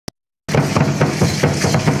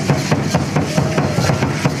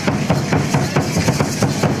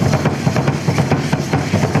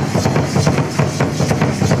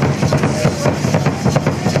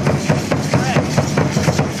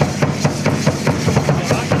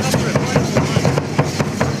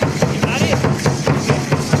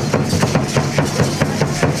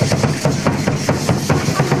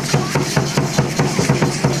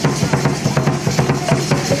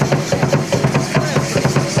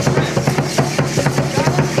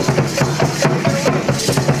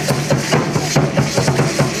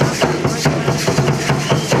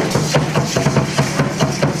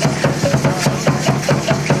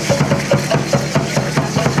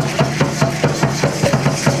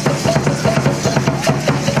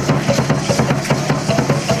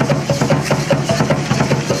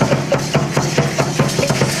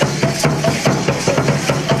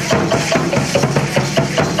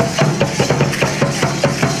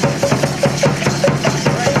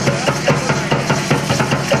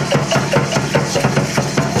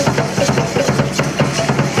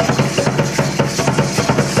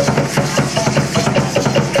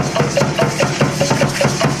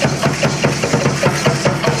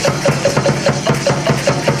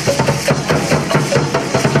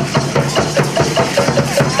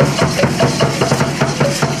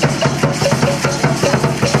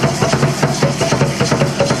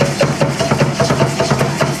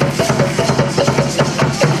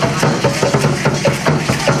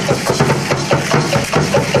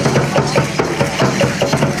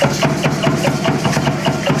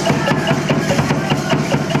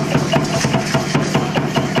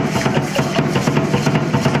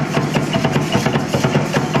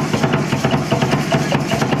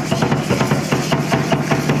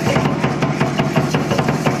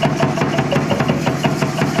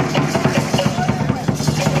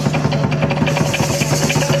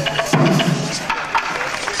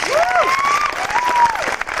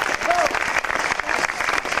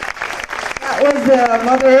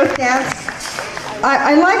Mother Earth dance.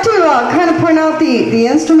 I'd like to kind of point out the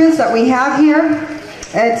instruments that we have here.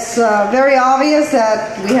 It's very obvious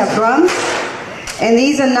that we have drums, and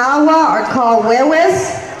these in Nahua are called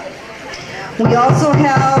huehues. We also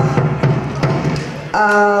have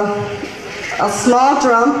a small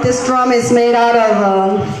drum. This drum is made out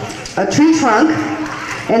of a tree trunk,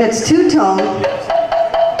 and it's two-tone.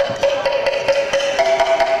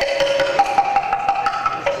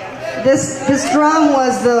 This drum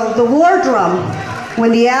was the war drum.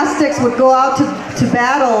 When the Aztecs would go out to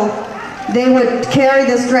battle, they would carry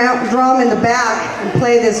this drum in the back and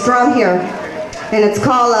play this drum here. And it's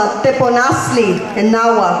called a teponazli in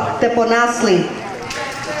Nahua, teponazli.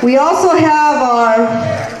 We also have our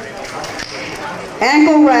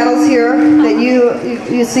ankle rattles here that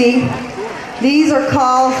you see. These are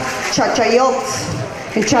called chachayots.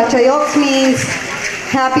 And chachayots means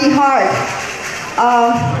happy heart.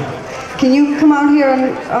 Can you come out here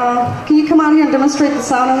and demonstrate the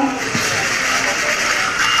sound of it?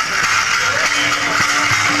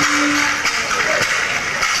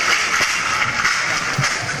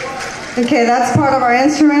 Okay, that's part of our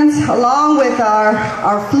instruments, along with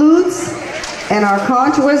our flutes and our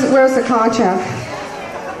conch. Where's the conch at?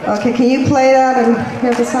 Okay, can you play that and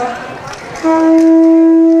hear the sound?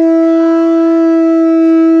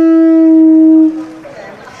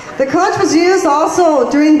 The conch was used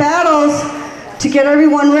also during battles to get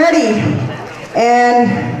everyone ready. And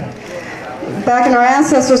back in our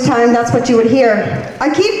ancestors' time, that's what you would hear.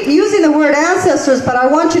 I keep using the word ancestors, but I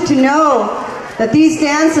want you to know that these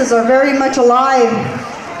dances are very much alive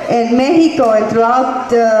in Mexico and throughout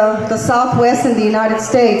the Southwest in the United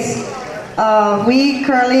States. We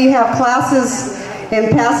currently have classes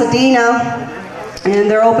in Pasadena, and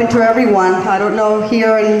they're open to everyone. I don't know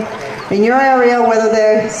here in your area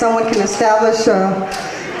whether someone can establish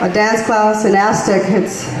a dance class in Aztec.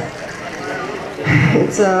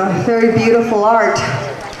 It's a very beautiful art.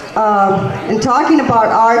 And talking about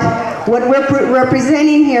art, what we're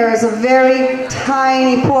representing here is a very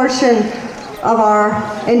tiny portion of our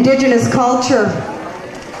indigenous culture,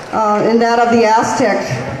 and that of the Aztec.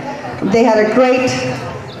 They had a great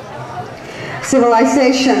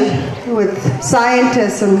civilization with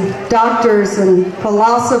scientists and doctors and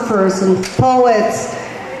philosophers and poets,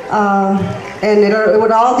 and it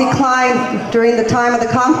would all decline during the time of the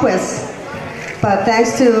conquest. But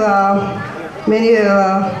thanks to many of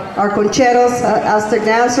our concheros, Aztec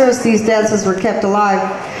dancers, these dances were kept alive.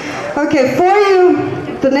 Okay, for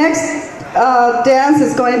you, the next dance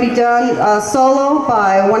is going to be done solo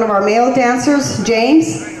by one of our male dancers,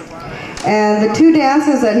 James. And the two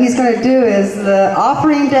dances that he's going to do is the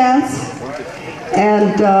offering dance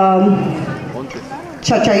and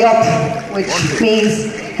chachayot, which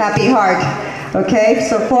means happy heart. Okay,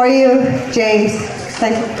 so for you, James.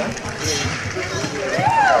 Thank you.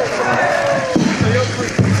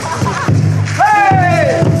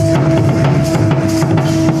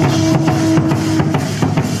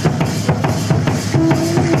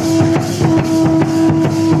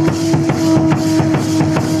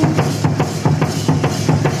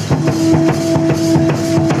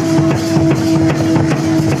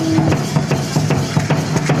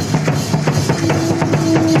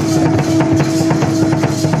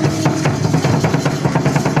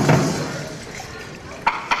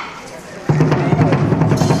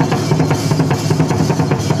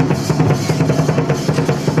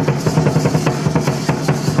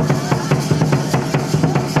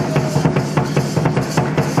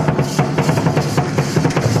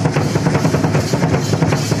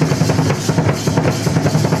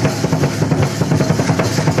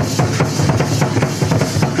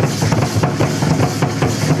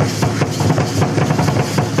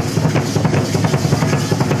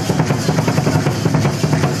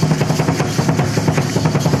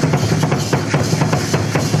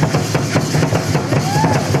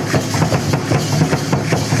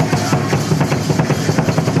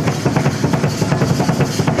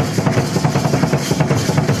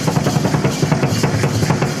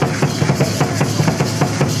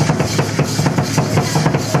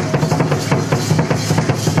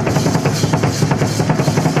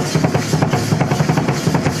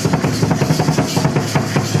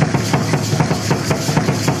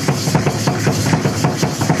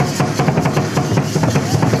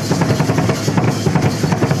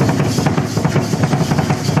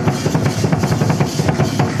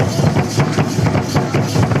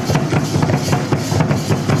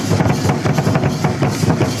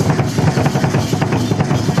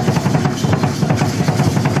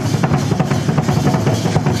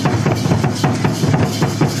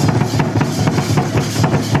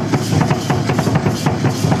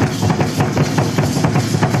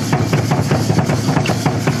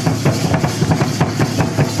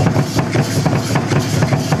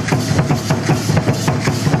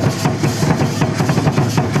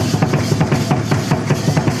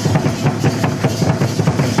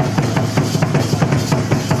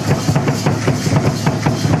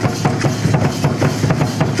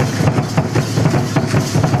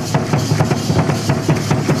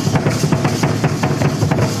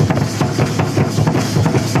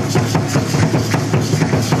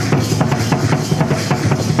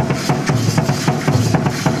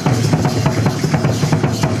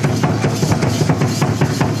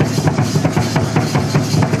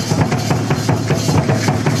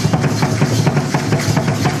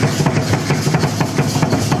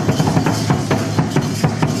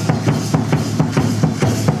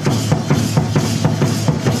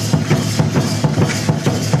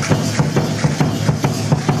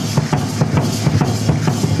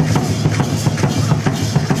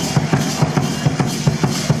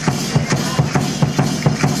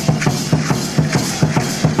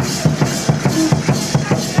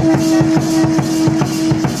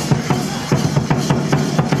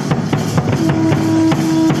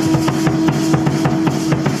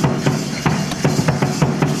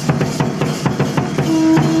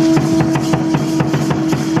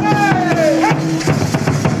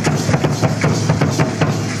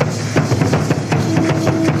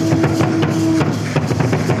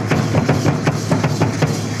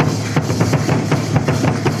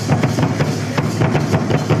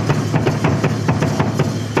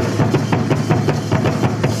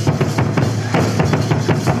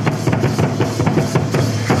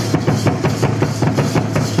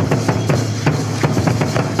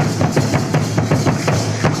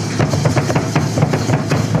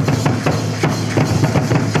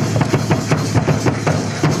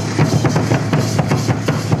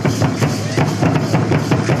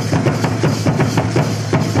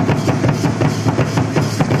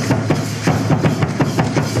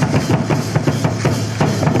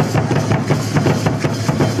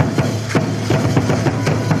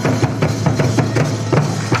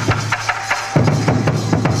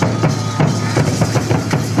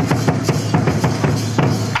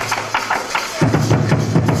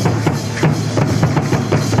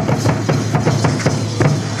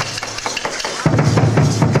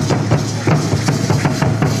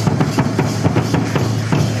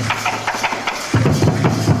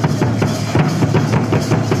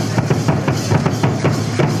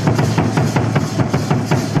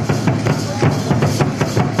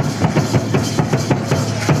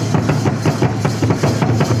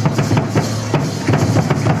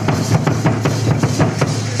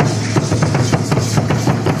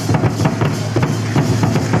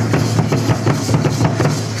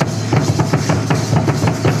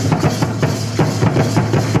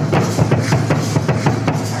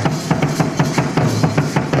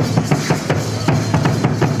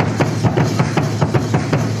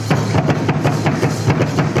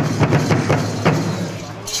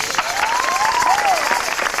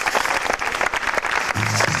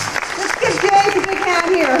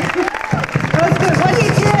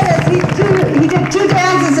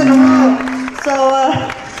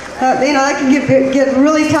 You know, that can get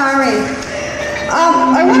really tiring.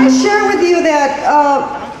 I want to share with you that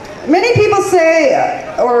many people say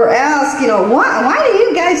or ask, you know, why do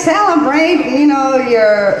you guys celebrate, you know,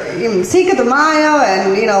 your Cinco de Mayo,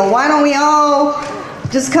 and, you know, why don't we all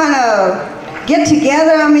just kind of get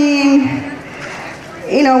together? I mean,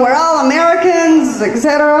 you know, we're all Americans,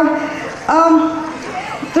 etc.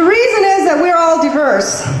 The reason is that we're all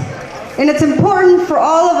diverse, and it's important for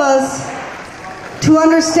all of us to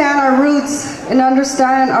understand our roots and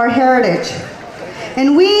understand our heritage.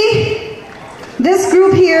 And we, this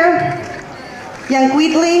group here,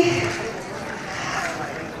 Yanquictli,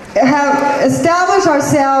 have established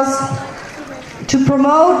ourselves to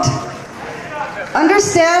promote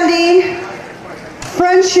understanding,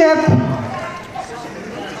 friendship,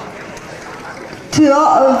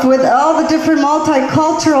 with all the different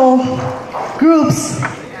multicultural groups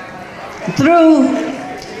through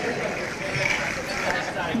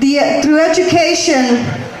education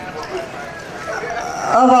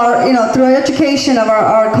of our, you know, through education of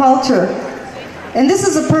our culture. And this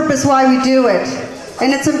is the purpose why we do it.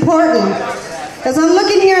 And it's important. As I'm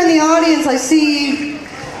looking here in the audience, I see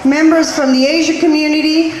members from the Asian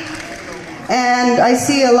community, and I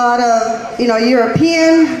see a lot of, you know,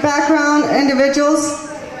 European background individuals.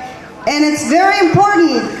 And it's very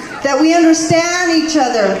important that we understand each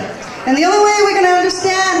other. And the only way we're going to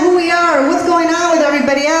understand who we are, what's going on with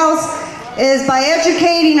everybody else, is by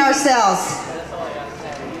educating ourselves.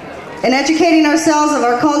 And educating ourselves of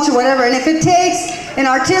our culture, whatever. And if it takes an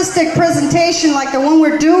artistic presentation like the one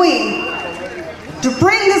we're doing to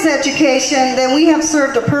bring this education, then we have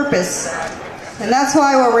served a purpose. And that's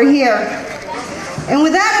why we're here. And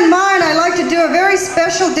with that in mind, I'd like to do a very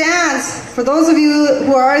special dance for those of you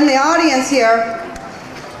who are in the audience here.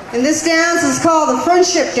 And this dance is called the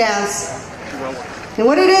Friendship Dance. And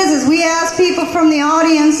what it is we ask people from the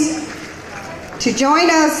audience to join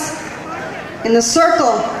us in the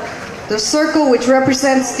circle which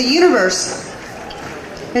represents the universe,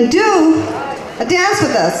 and do a dance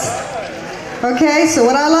with us. Okay, so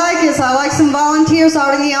what I like some volunteers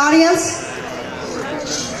out in the audience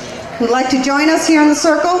who'd like to join us here in the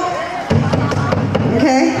circle.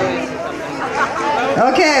 Okay?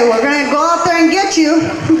 Okay, we're going to go out there and get you.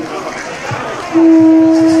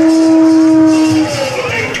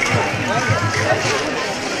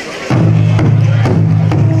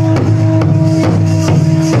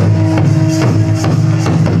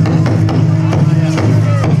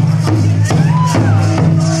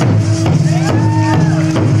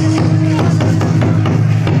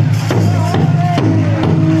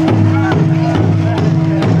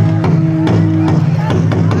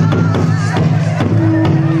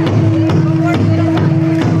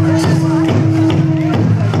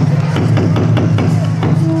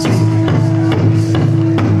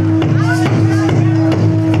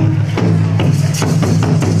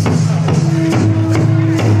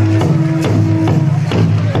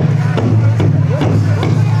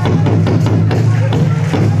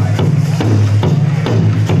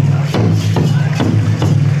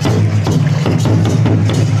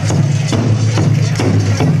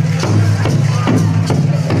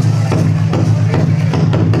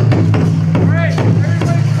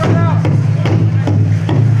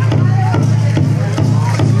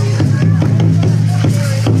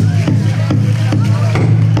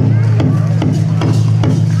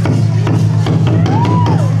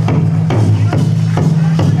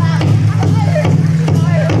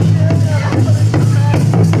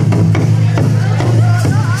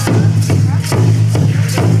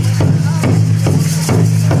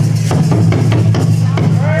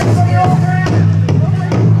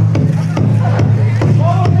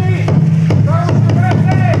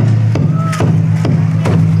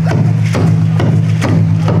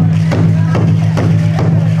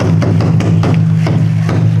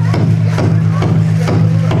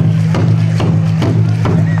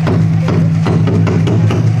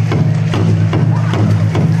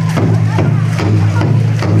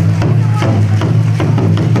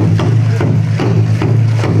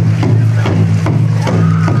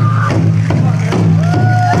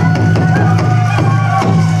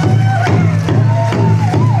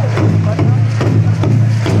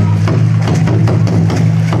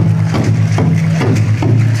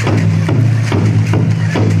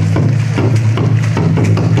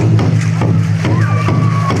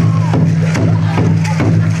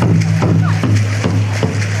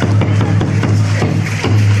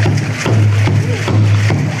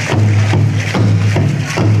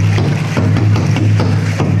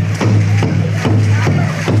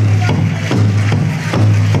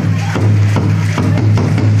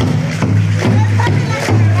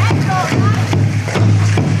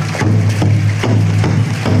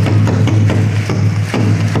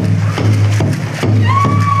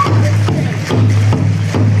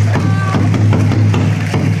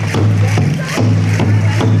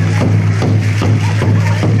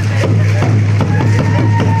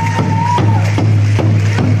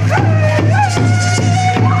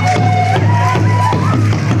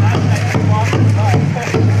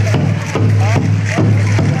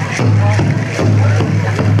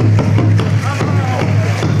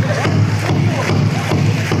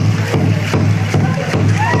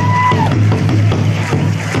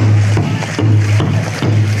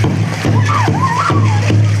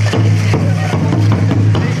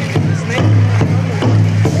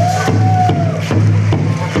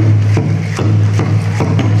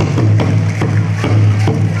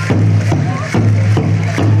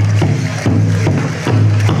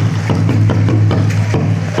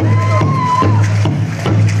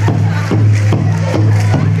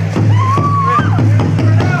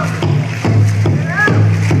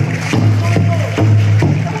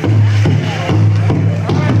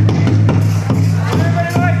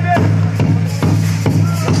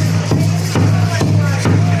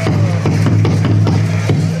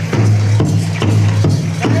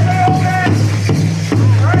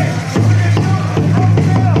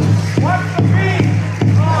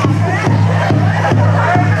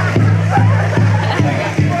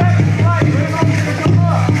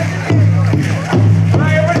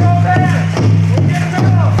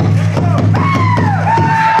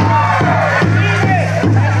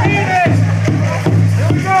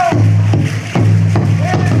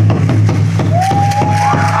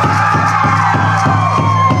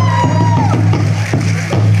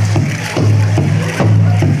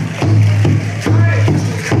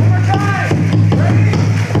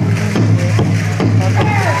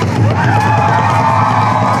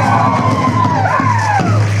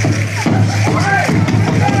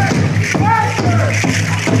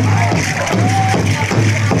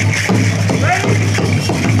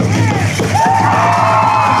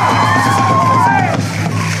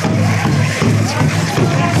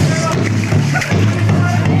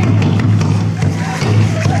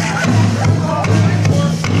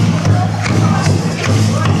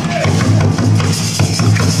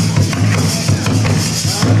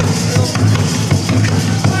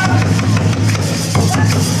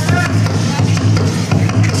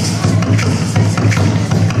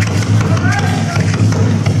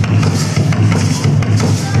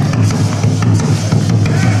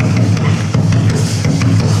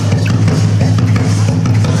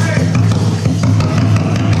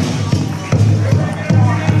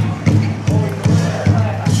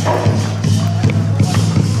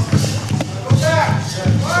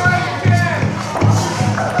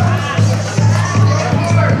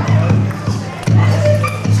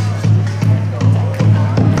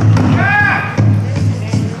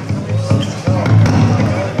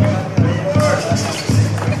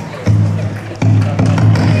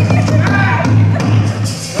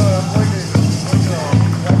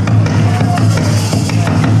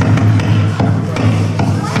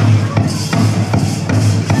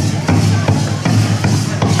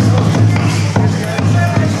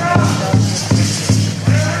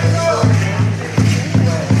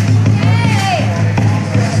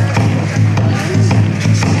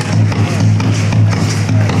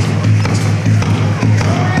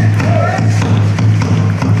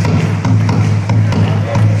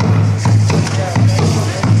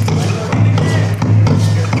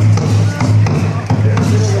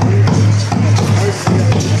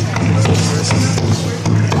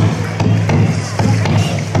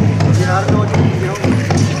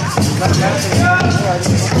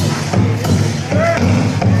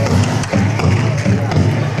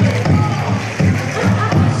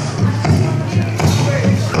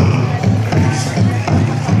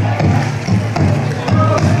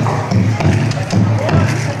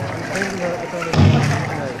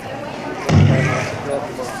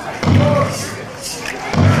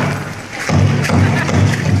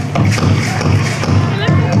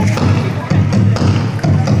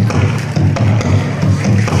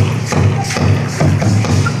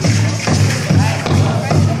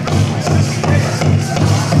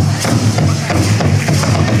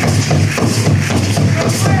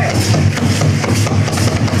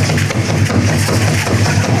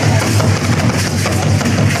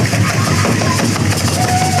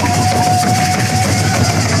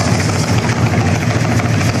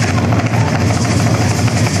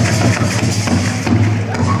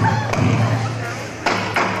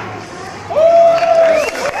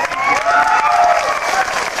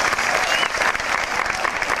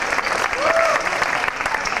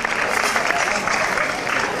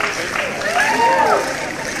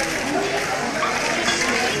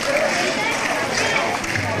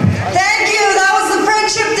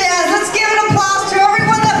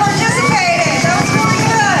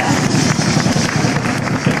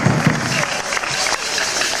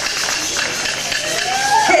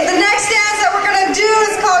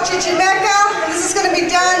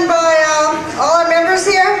 done by all our members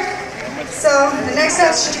here. So the next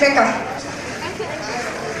set's Azteca.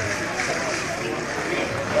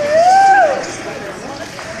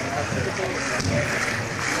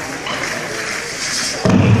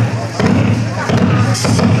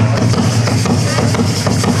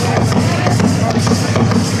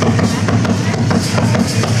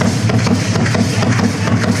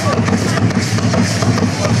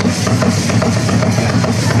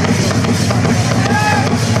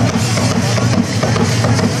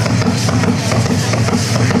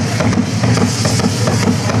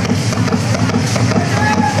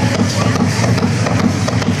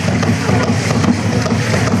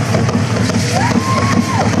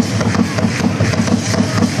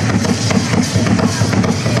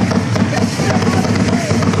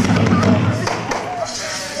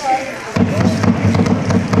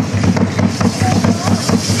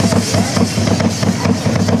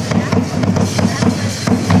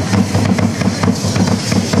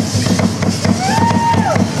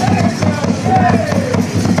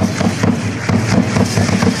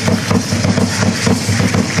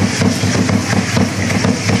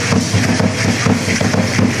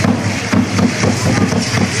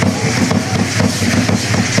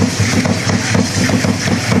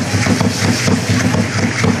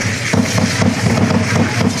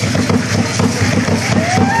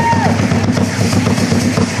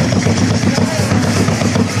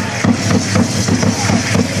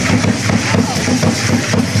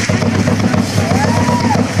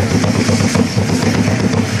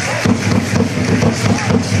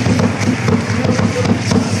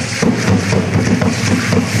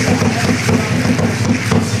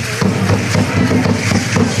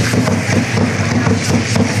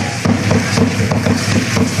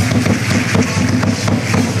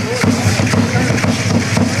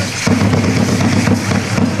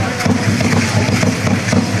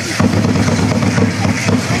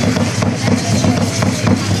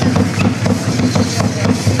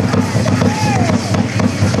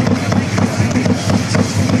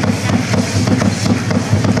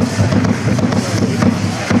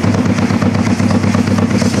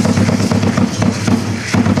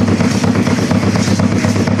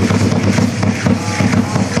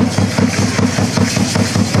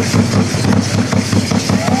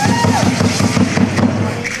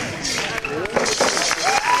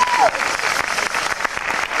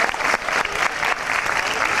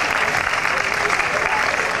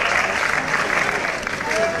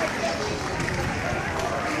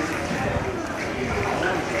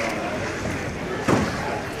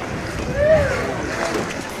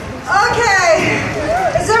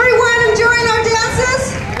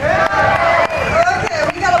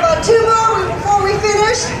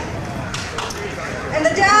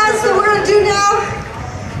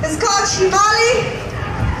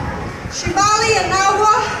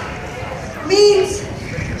 Means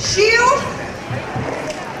shield,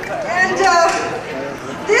 and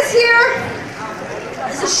this here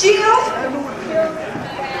is a shield.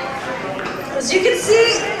 As you can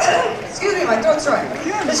see, excuse me, my throat's dry.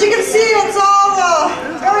 As you can see, it's all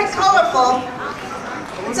very colorful.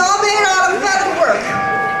 It's all made out of feather work.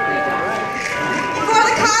 Before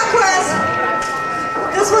the conquest,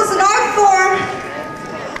 this was an art form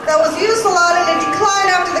that was used a lot, and it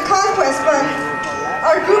declined after the conquest, but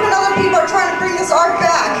our group and other people are trying to bring this art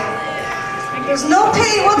back. There's no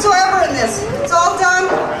paint whatsoever in this. It's all done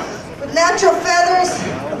with natural feathers,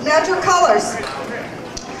 with natural colors.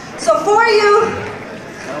 So for you,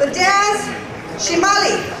 the dance,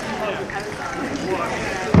 Shimali.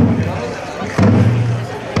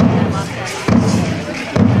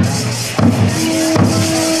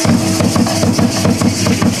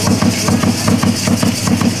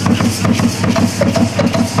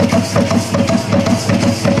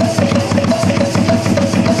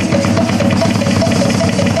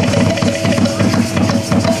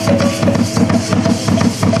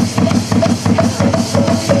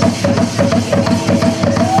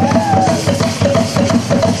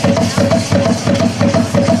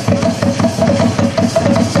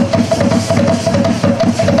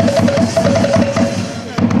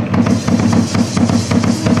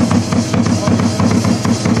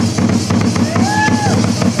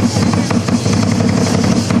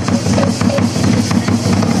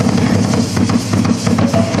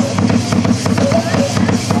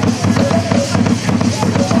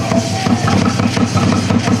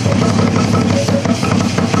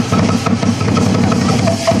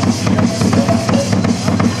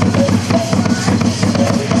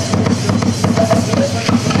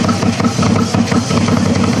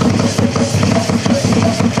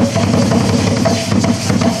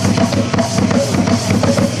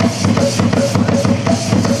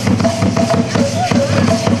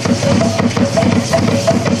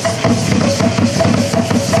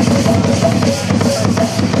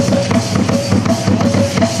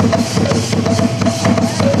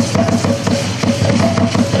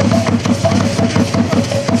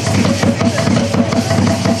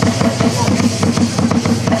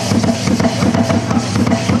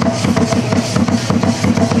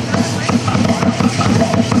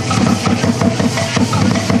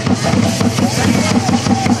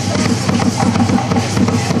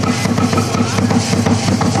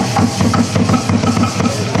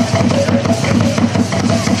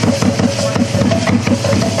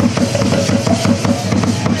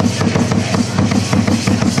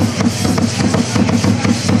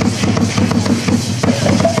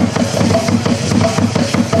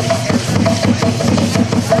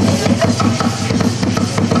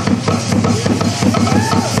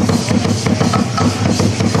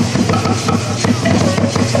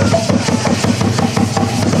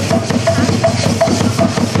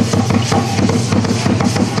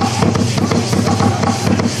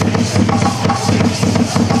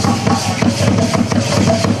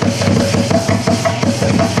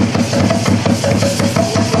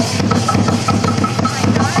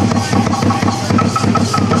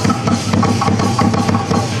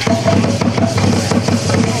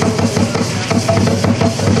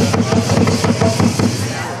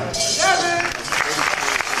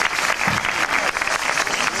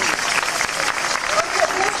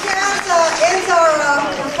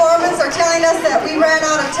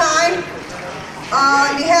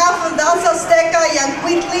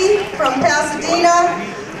 Pasadena.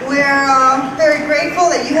 We're very grateful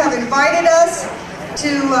that you have invited us to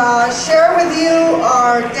share with you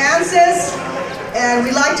our dances. And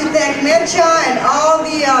we'd like to thank MECHA and all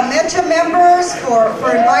the MECHA members for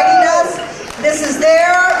inviting us. This is their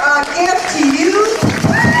gift to you.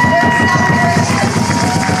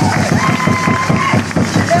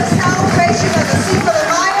 Their celebration of the Cinco de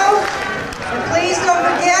Mayo. And please don't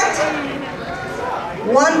forget,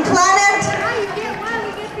 one planet,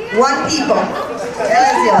 one people.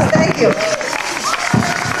 Gracias. Thank you.